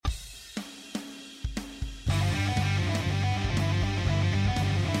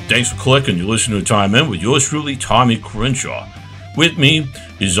Thanks for clicking. You're listening to Time In with yours truly, Tommy Crenshaw. With me,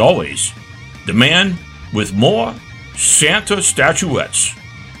 as always, the man with more Santa statuettes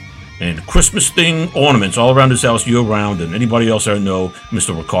and Christmas-themed ornaments all around his house year-round than anybody else I know,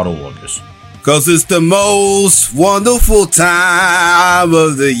 Mr. Ricardo August. Because it's the most wonderful time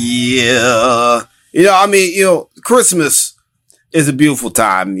of the year. Christmas is a beautiful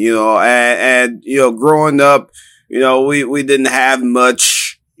time, and growing up, we didn't have much,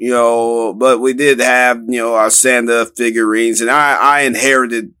 but we did have, our Santa figurines, and I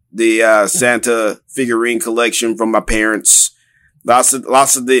inherited the Santa figurine collection from my parents. Lots of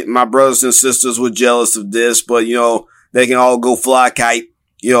my brothers and sisters were jealous of this, but they can all go fly a kite.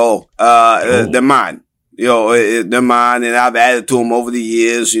 They're mine. They're mine, and I've added to them over the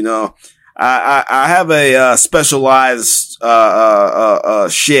years. I have a specialized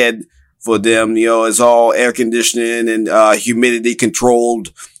shed for them. It's all air conditioning and humidity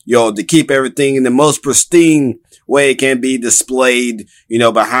controlled. To keep everything in the most pristine way it can be displayed.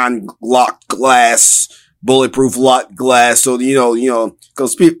 Behind locked glass. Bulletproof locked glass. So,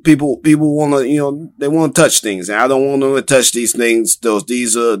 cause people want to, they want to touch things, and I don't want them to touch these things.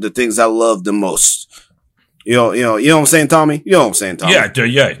 These are the things I love the most. You know what I'm saying, Tommy? You know what I'm saying, Tommy?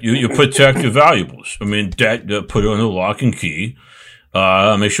 Yeah. You protect your valuables. I mean, put it on the lock and key.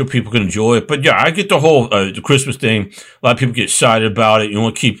 Make sure people can enjoy it. But yeah, I get the whole, the Christmas thing. A lot of people get excited about it. You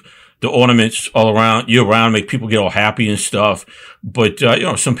want to keep the ornaments all around, year round, make people get all happy and stuff. But,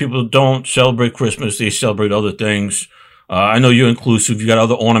 some people don't celebrate Christmas. They celebrate other things. I know you're inclusive. You got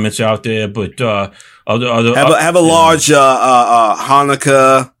other ornaments out there, but, have a large,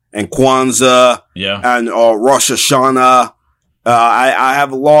 Hanukkah and Kwanzaa. Yeah. And, Rosh Hashanah. I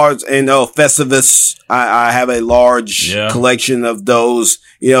have a large, Festivus. I have a large collection of those,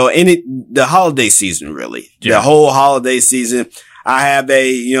 the holiday season, really. Yeah. The whole holiday season. I have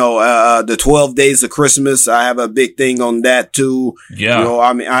the 12 days of Christmas. I have a big thing on that too. Yeah.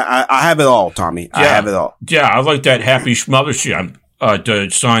 I have it all, Tommy. Yeah. I have it all. Yeah. I like that Happy Schmothersham, the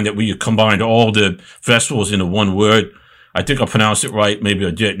sign that we combined all the festivals into one word. I think I pronounced it right. Maybe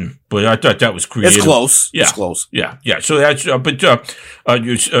I didn't, but I thought that was creative. It's close. Yeah. It's close. Yeah. So that's,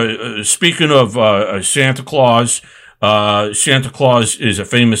 speaking of, Santa Claus, Santa Claus is a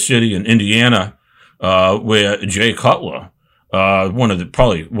famous city in Indiana, where Jay Cutler, one of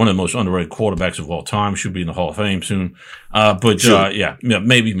the most underrated quarterbacks of all time, should be in the Hall of Fame soon. Sure.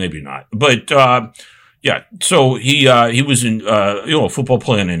 Maybe not. But, so he was a football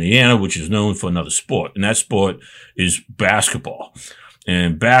player in Indiana, which is known for another sport, and that sport is basketball.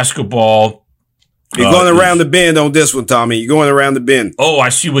 And basketball. You're going around the bend on this one, Tommy. You're going around the bend. Oh, I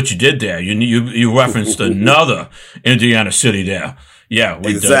see what you did there. You referenced another Indiana city there. Yeah.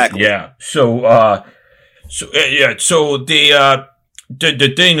 Exactly. So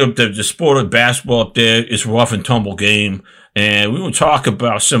the thing of the sport of basketball up there is rough and tumble game. And we will talk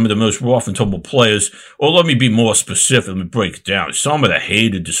about some of the most rough and tumble players. Or let me be more specific. Let me break it down. Some of the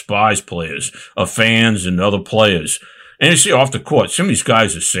hated, despised players of fans and other players. And you see off the court, some of these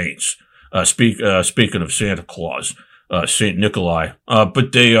guys are saints. Speaking of Santa Claus, Saint Nikolai.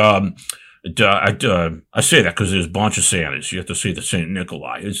 But they, I say that because there's a bunch of Santas. You have to say the Saint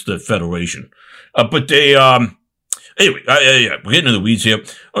Nikolai. It's the Federation. But they, anyway, we're getting into the weeds here.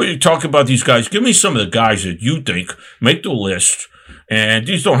 Oh, you talk about these guys. Give me some of the guys that you think make the list. And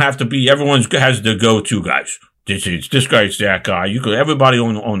these don't have to be, everyone has their go-to guys. It's this guy, it's that guy. Everybody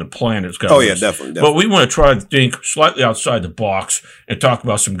on the planet's got. Oh yeah, definitely. But we want to try to think slightly outside the box and talk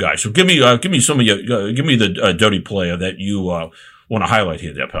about some guys. So give me some of your, give me the dirty player that you want to highlight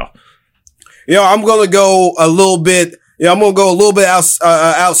here, there, pal. I'm gonna go a little bit. I'm gonna go a little bit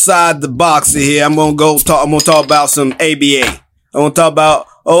outside the box here. I'm gonna talk about some ABA. I'm gonna talk about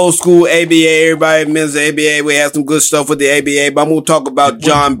old school ABA. Everybody remembers the ABA. We have some good stuff with the ABA, but I'm gonna talk about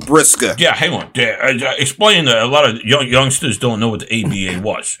John Brisker. Yeah, hang on. Explain that. A lot of youngsters don't know what the ABA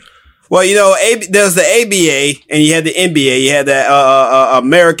was. Well, there's the ABA, and you had the NBA. You had the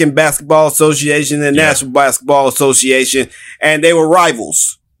American Basketball Association and National Basketball Association, and they were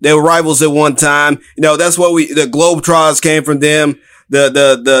rivals. They were rivals at one time. That's what the Globetrotters came from them.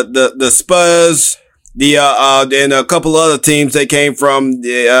 The Spurs, and a couple other teams that came from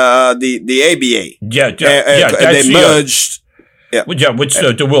the ABA. They merged. Yeah, which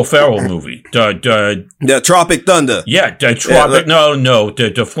the Will Ferrell movie, the Tropic Thunder. Yeah, the Tropic.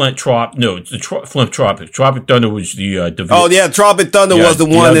 The Flint Trop. No, it's the Flint Tropic. Tropic Thunder was the. Tropic Thunder was the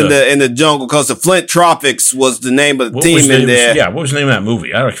one in the jungle, because the Flint Tropics was the name of the team in there. Yeah, what was the name of that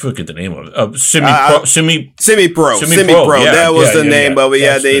movie? I forget the name of it. Semi-Pro. Yeah, that was the name of it.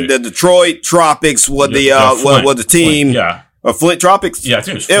 Yeah, the Detroit Tropics was the team. Yeah. or Flint Tropics. Yeah, I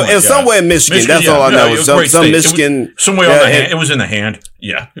think it was Flint. It was somewhere in Michigan. That's all I know. Some Michigan. Somewhere on the hand. It was in the hand.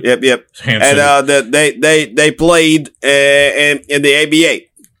 Yeah. Yep. And they played in the ABA.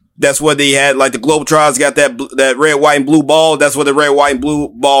 That's where they had, like, the Globetrotters got that red, white, and blue ball. That's where the red, white, and blue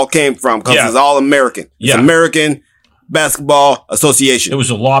ball came from, because it's all American. It's American Basketball Association. It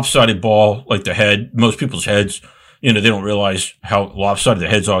was a lopsided ball, like the head. Most people's heads, they don't realize how lopsided the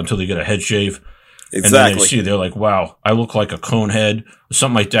heads are until they get a head shave. Exactly. And then they see, they're like, wow, I look like a cone head, or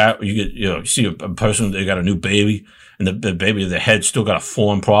something like that. Or you see a person, they got a new baby, and the baby, the head still got to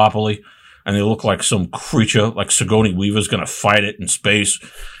form properly, and they look like some creature, like Sigourney Weaver's going to fight it in space.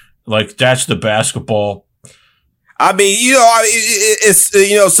 Like, that's the basketball. I mean, it's,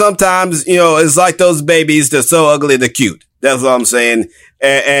 sometimes, it's like those babies, they're so ugly, they're cute. That's what I'm saying.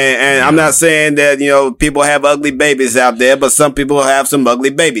 And I'm not saying that, people have ugly babies out there, but some people have some ugly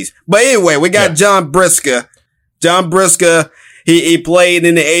babies. But anyway, we got John Brisker. John Brisker, he played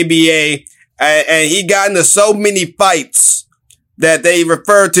in the ABA, and he got into so many fights that they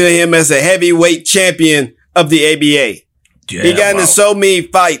referred to him as a heavyweight champion of the ABA. Yeah, he got into so many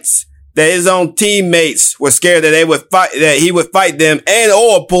fights that his own teammates were scared that he would fight them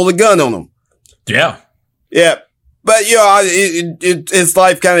or pull a gun on them. Yeah. Yeah. But, his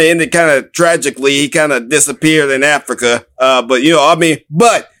life kind of ended kind of tragically. He kind of disappeared in Africa. But,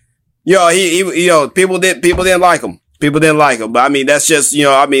 people didn't like him. People didn't like him. But, I mean, that's just,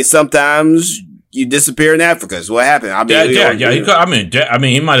 sometimes you disappear in Africa is what happened. I mean,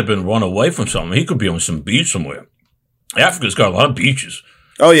 he might have been run away from something. He could be on some beach somewhere. Africa's got a lot of beaches.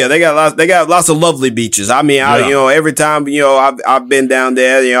 Oh yeah, they got lots of lovely beaches. I mean, every time, I've been down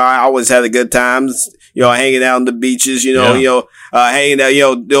there, I always had a good times, hanging out on the beaches, hanging out,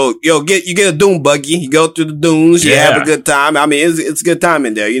 you get a dune buggy, you go through the dunes, you have a good time. I mean, it's a good time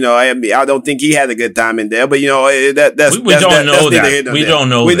in there, I don't think he had a good time in there, but we don't know that. We don't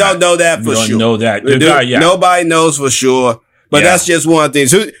know that for sure. Nobody knows for sure, but that's just one of the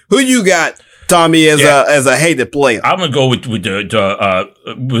things. Who you got, Tommy, as a hated player? I'm gonna go with BB.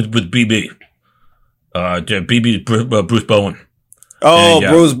 BB Bruce Bowen.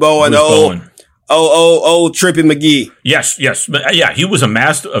 Bruce Bowen. Old Trippy McGee. Yes. Yeah, he was a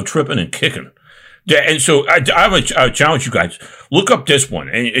master of tripping and kicking. Yeah, and so I would challenge you guys. Look up this one,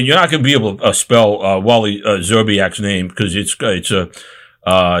 and you're not going to be able to spell Wally Szczerbiak's name because it starts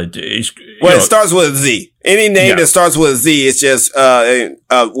with a Z. Any name that starts with a Z, it's just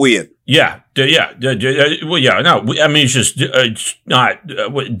weird. Yeah. Well, yeah. No, I mean, it's not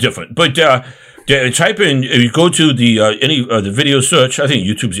different. But type in, if you go to the video search, I think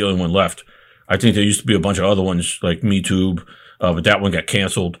YouTube's the only one left. I think there used to be a bunch of other ones like MeTube, but that one got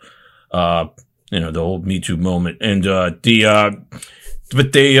canceled. The whole MeTube moment. And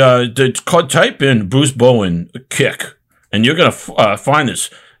type in Bruce Bowen kick, and you're gonna find this.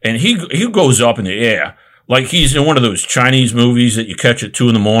 And he goes up in the air like he's in one of those Chinese movies that you catch at 2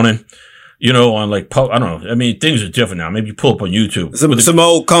 a.m, on like, I don't know. I mean, things are different now. Maybe you pull up on YouTube. Some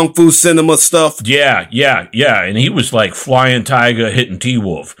old Kung Fu cinema stuff. Yeah. And he was like Flying Tiger hitting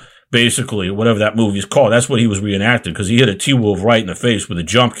T-Wolf, basically, whatever that movie is called. That's what he was reenacting because he hit a T-Wolf right in the face with a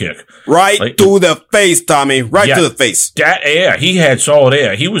jump kick. Right through the face, Tommy. Right to the face. That air. He had solid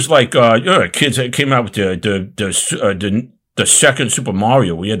air. He was like, kids that came out with the second Super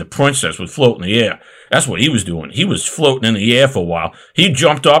Mario where you had the princess would float in the air. That's what he was doing. He was floating in the air for a while. He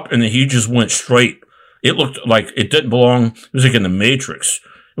jumped up and then he just went straight. It looked like it didn't belong. It was like in the Matrix.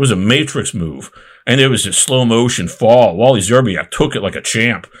 It was a Matrix move. And there was a slow motion fall. Wally Szczerbiak took it like a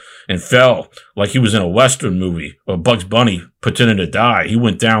champ and fell like he was in a Western movie or Bugs Bunny pretending to die. He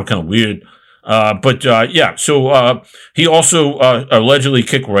went down kind of weird. So he also allegedly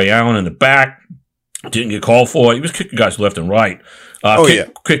kicked Ray Allen in the back. Didn't get called for it. He was kicking guys left and right.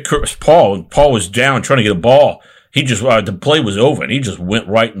 Kicked Paul, and Paul was down trying to get a ball. He just, the play was over, and he just went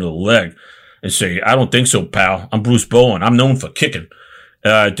right into the leg and say, I don't think so, pal. I'm Bruce Bowen. I'm known for kicking.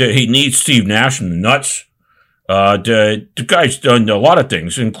 He needs Steve Nash in the nuts. The guy's done a lot of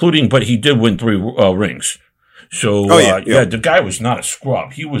things, but he did win 3 rings. So, the guy was not a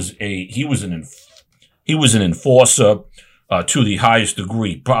scrub. He was an enforcer, to the highest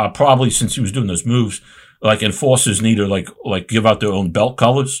degree. Probably since he was doing those moves, like enforcers need to like give out their own belt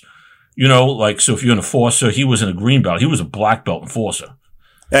colors, so if you're an enforcer, he wasn't a green belt. He was a black belt enforcer.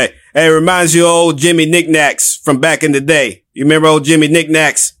 Hey, it reminds you of old Jimmy Knickknacks from back in the day. You remember old Jimmy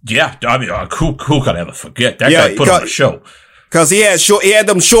Knickknacks? Yeah. I mean, who could ever forget? That guy put on a show. Cause he had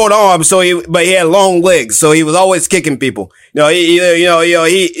them short arms, but he had long legs, so he was always kicking people. He only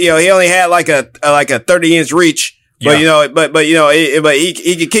had like a 30-inch reach. But he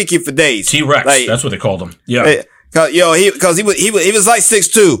could kick you for days. T-Rex, that's what they called him. Yeah. Cause he was like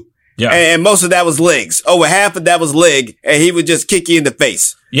 6'2". Yeah. And most of that was legs. Over half of that was leg, and he would just kick you in the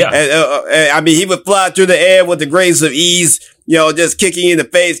face. Yeah. And, I mean, he would fly through the air with the grace of ease, just kicking you in the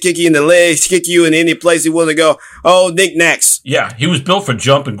face, kicking you in the legs, kick you in any place he wanted to go. Oh, knickknacks. Yeah. He was built for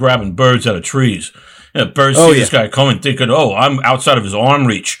jumping, grabbing birds out of trees. Birds see this guy coming, thinking, I'm outside of his arm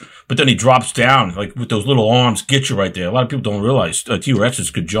reach. But then he drops down, like with those little arms, get you right there. A lot of people don't realize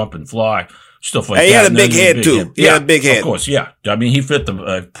T-Rexes could jump and fly, stuff like that. He had a big head, too. He had a big head. Of course, yeah. I mean, he fit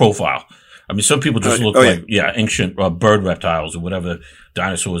the profile. I mean, some people just look like ancient bird reptiles or whatever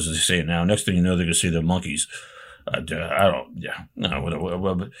dinosaurs as they say it now. Next thing you know, they're going to see they're monkeys. I don't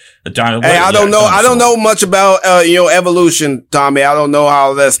know much about evolution, Tommy. I don't know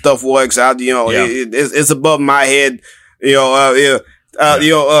how that stuff works. It's above my head.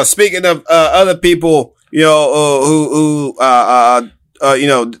 Speaking of other people, who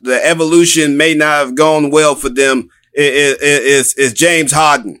the evolution may not have gone well for them. Is James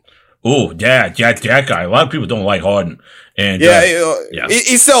Harden. Oh, that guy. A lot of people don't like Harden. And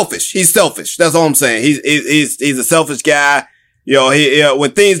he's selfish. He's selfish. That's all I'm saying. He's a selfish guy.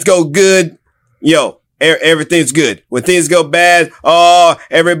 When things go good, everything's good. When things go bad,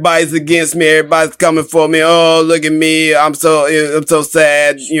 everybody's against me. Everybody's coming for me. Oh, look at me. I'm so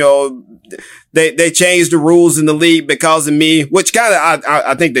sad. They changed the rules in the league because of me, which kind of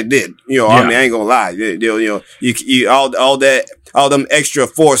I think they did. I mean, I ain't gonna lie. You all them extra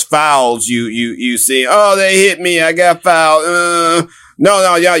forced fouls you see. Oh, they hit me. I got fouled.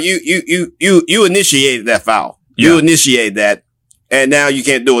 No, you initiated that foul. Yeah. You initiated that, and now you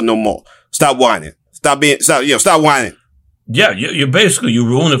can't do it no more. Stop whining. Stop whining. Yeah, you basically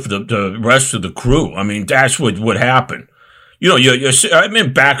ruin it for the rest of the crew. I mean, that's what happened. I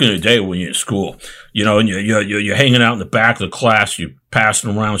mean, back in the day when you're in school, and you're hanging out in the back of the class, you're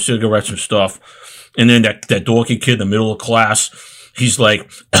passing around cigarettes and stuff, and then that dorky kid in the middle of class, he's like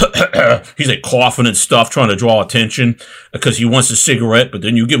coughing and stuff, trying to draw attention because he wants a cigarette, but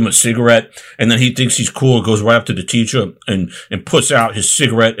then you give him a cigarette, and then he thinks he's cool, goes right up to the teacher and puts out his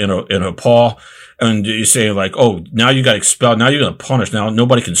cigarette in her paw. And you're saying like, oh, now you got expelled. Now you're going to punish. Now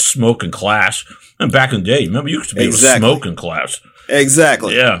nobody can smoke in class. And back in the day, remember, you used to be able to smoke in class.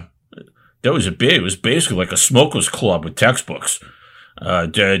 Exactly. Yeah. It was basically like a smokers club with textbooks.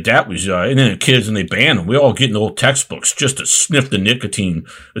 That was, and then the kids, and they banned them. We all getting old textbooks just to sniff the nicotine,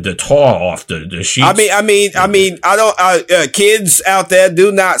 the tar off the sheets. Kids out there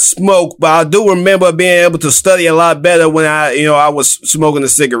do not smoke, but I do remember being able to study a lot better when I was smoking a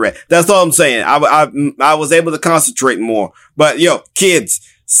cigarette. That's all I'm saying. I was able to concentrate more. But kids,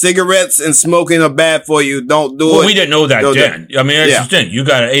 cigarettes and smoking are bad for you. Don't do it. Well, we didn't know that then. I mean, that's the thing. You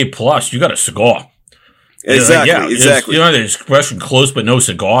got an A+, you got a cigar. Exactly. Exactly. The expression "close but no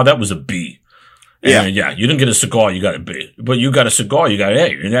cigar," that was a B. And you didn't get a cigar, you got a B. But you got a cigar, you got an A.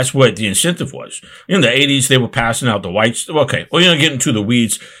 And that's what the incentive was. In the 80s, they were passing out the whites. Okay. Well, you're getting into the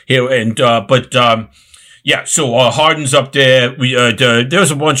weeds here. And, so Harden's up there. There's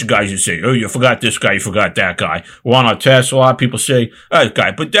a bunch of guys you say, oh, you forgot this guy, you forgot that guy. Juan Artest, a lot of people say, that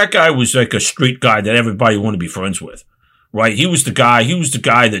guy. But that guy was like a street guy that everybody wanted to be friends with. Right? He was the guy,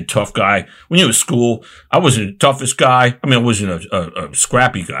 the tough guy. When you were in school, I wasn't the toughest guy. I mean, I wasn't a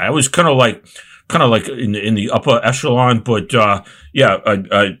scrappy guy. I was kind of like in the upper echelon, but,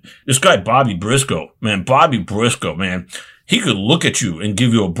 this guy, Bobby Briscoe, man, he could look at you and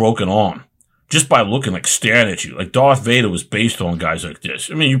give you a broken arm just by looking, like staring at you. Like Darth Vader was based on guys like this.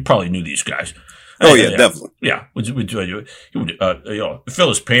 I mean, you probably knew these guys. Oh, yeah, definitely. Yeah. He would fill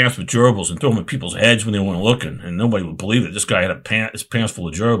his pants with gerbils and throw them at people's heads when they weren't looking, and nobody would believe it. This guy had his pants full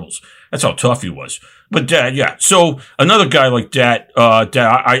of gerbils. That's how tough he was. But, so another guy like that,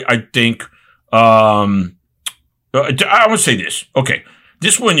 I think, I want to say this. Okay.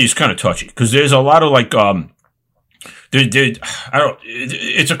 This one is kind of touchy, because there's a lot of like,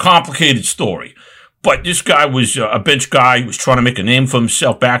 it's a complicated story. But this guy was a bench guy. He was trying to make a name for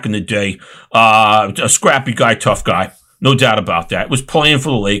himself back in the day. A scrappy guy, tough guy. No doubt about that. Was playing for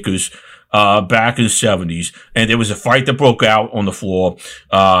the Lakers back in the 70s. And there was a fight that broke out on the floor.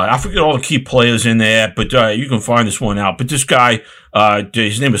 I forget all the key players in there, but you can find this one out. But this guy,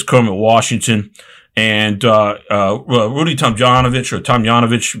 his name is Kermit Washington. And Rudy Tomjanovich, or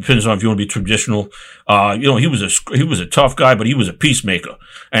Tomjanovich, depends on if you want to be traditional. He was a tough guy, but he was a peacemaker.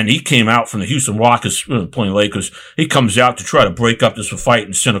 And he came out from the Houston Rockets playing Lakers. He comes out to try to break up this fight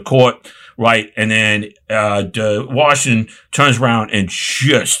in center court, right? And then Washington turns around and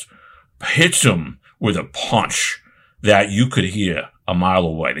just hits him with a punch that you could hear a mile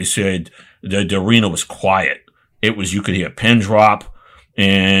away. They said the arena was quiet. You could hear a pin drop.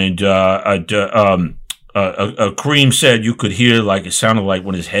 And Kareem said you could hear like it sounded like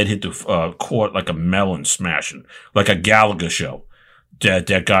when his head hit the court like a melon smashing, like a Gallagher show.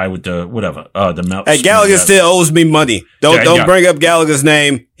 That guy with the whatever the melon. Hey, Gallagher still owes me money. Don't bring up Gallagher's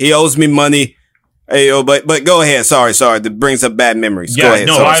name. He owes me money. Hey, but go ahead. Sorry. That brings up bad memories. Yeah, go ahead.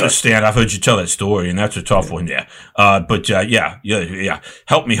 I understand. I've heard you tell that story, and that's a tough one. Yeah. But yeah.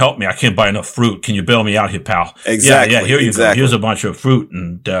 Help me. I can't buy enough fruit. Can you bail me out here, pal? Exactly. Yeah. Here you go. Here's a bunch of fruit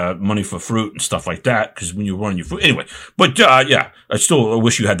and money for fruit and stuff like that. Because when you run your fruit, anyway. But I still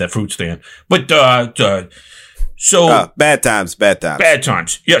wish you had that fruit stand. But so bad times.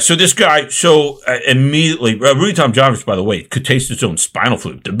 Yeah. So this guy, immediately, Rudy Tom Jarvis, by the way, could taste his own spinal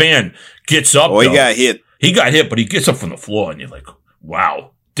fluid. The man gets up. He got hit. He got hit, but he gets up from the floor, and you're like,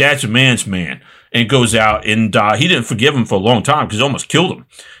 wow, that's a man's man. And goes out, and he didn't forgive him for a long time because he almost killed him.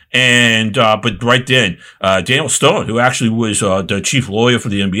 And but right then, Daniel Stone, who actually was the chief lawyer for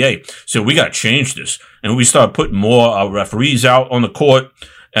the NBA, said we got to change this, and we started putting more referees out on the court.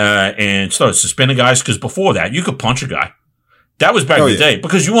 And started suspending guys because before that, you could punch a guy. That was back in the day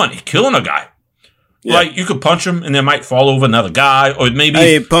because you weren't killing a guy. Yeah. Like, you could punch him and they might fall over another guy or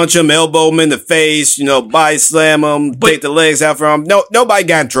maybe. Punch him, elbow him in the face, body slam him, take the legs out from him. No, nobody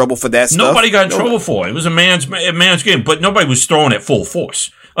got in trouble for that stuff. Nobody got in trouble for it. It was a man's game, but nobody was throwing at full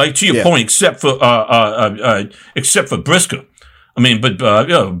force. Like, to your point, except for Briscoe. I mean, but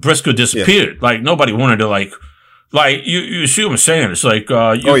Briscoe disappeared. Yeah. Like, nobody wanted to, Like, you see what I'm saying? It's like,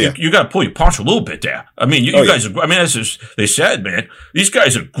 you got to pull your punch a little bit there. I mean, you guys are, that's just, they said, man, these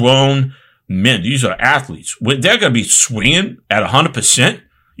guys are grown men. These are athletes. When they're going to be swinging at 100%,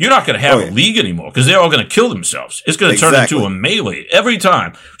 you're not going to have a league anymore because they're all going to kill themselves. It's going to turn into a melee every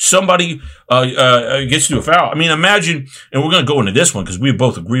time somebody, gets to a foul. I mean, imagine, and we're going to go into this one because we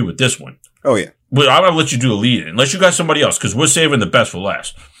both agree with this one. Oh, yeah. But I'm going to let you do a lead unless you got somebody else because we're saving the best for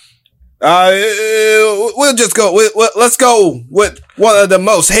last. We'll just go. Let's go with one of the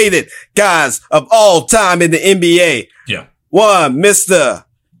most hated guys of all time in the NBA. Yeah. One, Mr.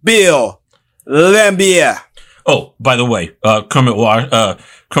 Bill Laimbeer. Oh, by the way, Kermit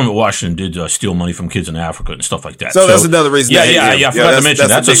Washington did steal money from kids in Africa and stuff like that. So that's another reason. I forgot to mention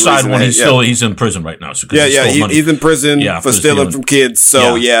that's a side one. He's in prison right now. So he's in prison for stealing from kids.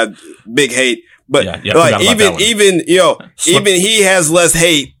 So big hate. But even he has less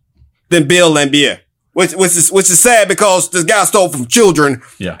hate than Bill Laimbeer, which is sad because this guy stole from children,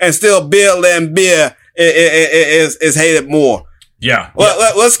 and still Bill Laimbeer is hated more. Yeah. Well,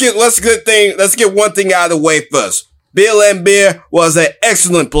 let's get one thing out of the way first. Bill Laimbeer was an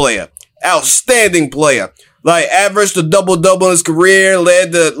excellent player, outstanding player. Like, averaged a double-double in his career,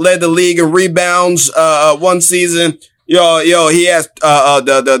 led the league in rebounds one season. He has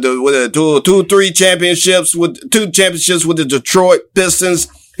two championships with the Detroit Pistons.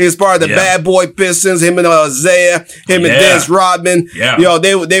 He was part of the Bad Boy Pistons, him and Isaiah, and Dennis Rodman. Yeah.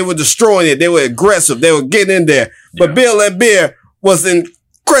 They were destroying it. They were aggressive. They were getting in there. But Bill Laimbeer was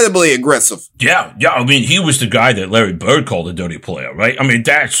incredibly aggressive. Yeah. I mean, he was the guy that Larry Bird called a dirty player, right? I mean,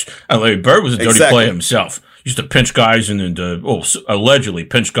 Larry Bird was a dirty player himself. He used to pinch guys allegedly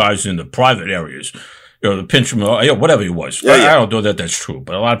pinch guys in the private areas. The pinch him, whatever he was. I don't know that that's true,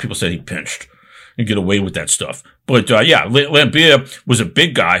 but a lot of people say he pinched. You get away with that stuff. But, Laimbeer was a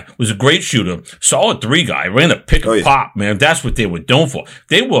big guy, was a great shooter, solid 3 guy, ran a pick and pop, man. That's what they were known for.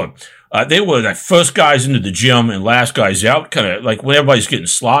 They were the first guys into the gym and last guys out, kind of like when everybody's getting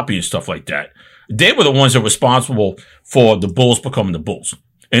sloppy and stuff like that. They were the ones that were responsible for the Bulls becoming the Bulls.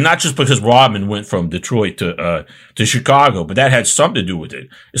 And not just because Rodman went from Detroit to Chicago, but that had something to do with it.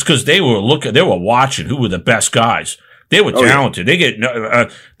 It's because they were watching who were the best guys. They were talented. They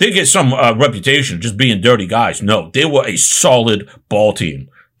get some reputation of just being dirty guys. No, they were a solid ball team.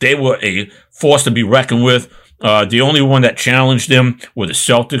 They were a force to be reckoned with. The only one that challenged them were the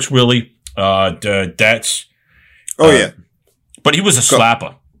Celtics, really. But he was a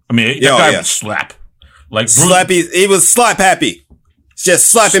slapper. I mean, that guy would slap. Like Slappy, he was slap happy. Just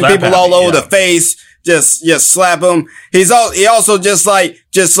slapping people all over the face. Just slap him. He also just like,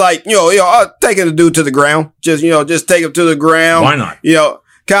 taking the dude to the ground. Just take him to the ground. Why not?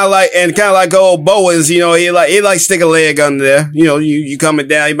 Kind of like old Bowens, he like stick a leg under there. You coming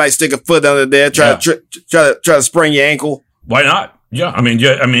down, he might stick a foot under there, try to sprain your ankle. Why not? Yeah. I mean,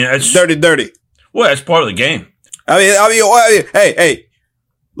 it's dirty. Well, that's part of the game. I mean, hey.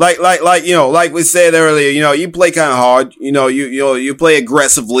 Like we said earlier, you play kind of hard. You play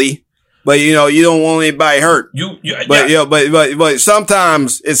aggressively. But you don't want anybody hurt. But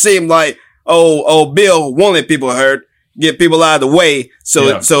sometimes it seemed like Bill wanted people hurt, get people out of the way,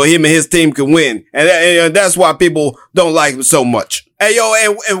 so him and his team can win, and that's why people don't like him so much. Hey, yo,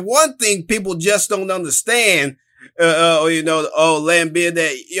 and one thing people just don't understand, Laimbeer,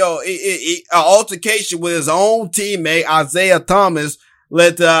 that, an altercation with his own teammate, Isaiah Thomas,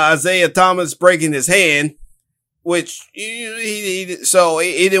 led to Isaiah Thomas breaking his hand, which he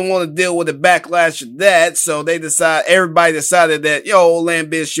didn't want to deal with the backlash of that. So everybody decided that,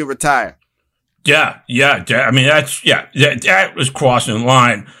 Laimbeer should retire. Yeah. I mean, that was crossing the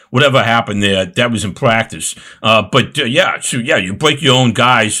line. Whatever happened there, that was in practice. You break your own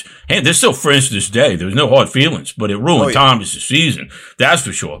guys. Hey, they're still friends to this day. There's no hard feelings, but it ruined Thomas' season. That's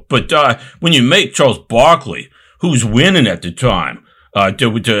for sure. But when you make Charles Barkley, who's winning at the time, there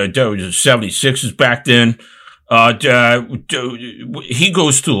were the 76ers back then, he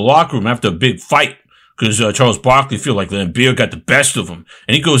goes to the locker room after a big fight, because Charles Barkley feel like Laimbeer got the best of him,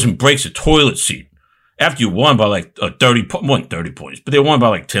 and he goes and breaks a toilet seat after you won by like 30 points, but they won by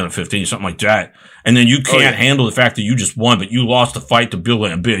like 10 or 15, something like that. And then you can't handle the fact that you just won, but you lost the fight to Bill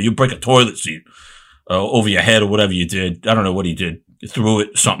Laimbeer. You break a toilet seat over your head or whatever you did. I don't know what he did. You threw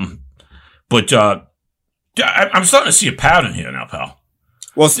it, something. But I'm starting to see a pattern here now, pal.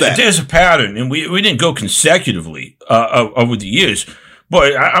 What's that? There's a pattern, and we didn't go consecutively over the years.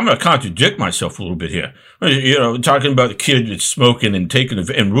 But I'm going to contradict myself a little bit here. Talking about the kid that's smoking and taking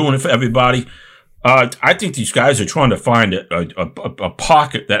and ruining it for everybody. I think these guys are trying to find a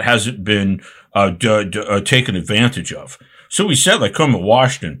pocket that hasn't been taken advantage of. So we said, like Kermit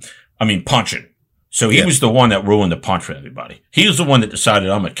Washington, punching. So he was the one that ruined the punch for everybody. He was the one that decided,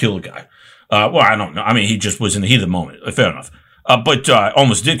 I'm going to kill a guy. I don't know. He just was in the heat of the moment. Fair enough. But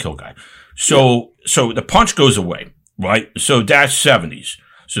almost did kill a guy. So the punch goes away, right? So that's 70s.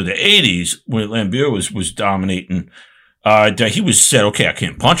 So the 80s, when Laimbeer was dominating, he said, okay, I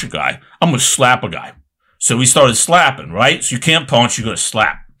can't punch a guy. I'm going to slap a guy. So he started slapping, right? So you can't punch, you're going to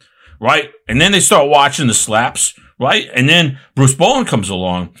slap, right? And then they start watching the slaps, right? And then Bruce Bowen comes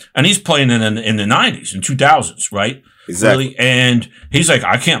along, and he's playing in the 90s and 2000s, right? Exactly. Really? And he's like,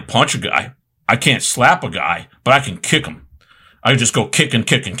 I can't punch a guy. I can't slap a guy, but I can kick him. I just go kicking.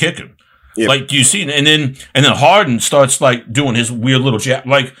 Yep. Like, do you see? And then Harden starts like doing his weird little jab.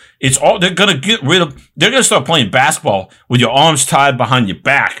 Like, it's all, they're going to start playing basketball with your arms tied behind your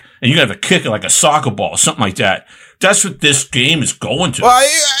back, and you're going to have to kick it like a soccer ball or something like that. That's what this game is going to.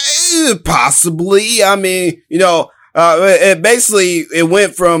 Well, possibly. It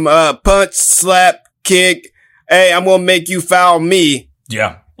went from punch, slap, kick. Hey, I'm going to make you foul me.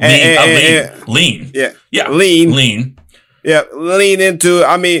 Yeah. Lean. Yeah. Lean. Yeah. Lean into,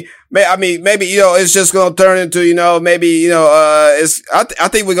 maybe, it's just going to turn into, I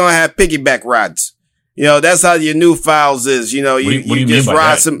think we're going to have piggyback rides. That's how your new fouls is. You just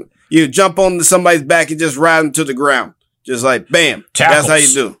ride you jump on somebody's back and just ride them to the ground. Just like, bam. Tackles. That's how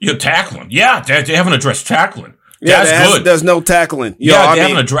you do. You're tackling. Yeah. They haven't addressed tackling. Yeah, that's good. There's no tackling. They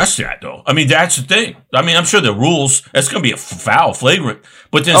haven't addressed that, though. That's the thing. I'm sure the rules, that's going to be a foul, flagrant.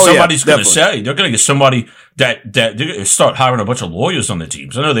 But then somebody's going to say, they're going to get somebody that they're going to start hiring a bunch of lawyers on the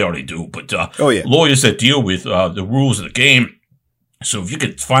teams. I know they already do, but lawyers that deal with the rules of the game. So if you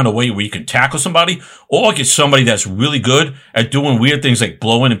could find a way where you can tackle somebody, or get somebody that's really good at doing weird things like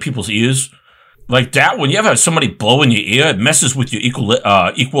blowing in people's ears, like that, when you ever have somebody blow in your ear, it messes with your equal,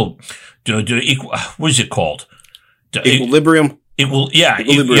 what is it called? Equilibrium. Equilabia.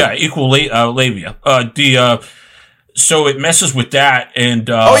 So it messes with that, and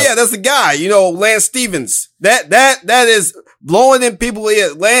that's the guy. Lance Stevens. That is blowing in people's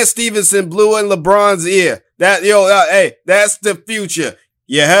ear. Lance Stevenson blew in LeBron's ear. Hey, that's the future.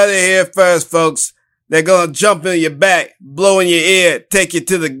 You heard it here first, folks. They're gonna jump in your back, blow in your ear, take you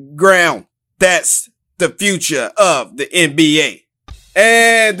to the ground. That's the future of the NBA,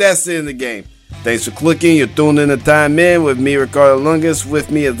 and that's the end of the game. Thanks for clicking. You're tuned in to Time In with me, Ricardo Lungus.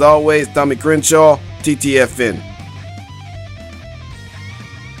 With me, as always, Tommy Crenshaw, TTFN.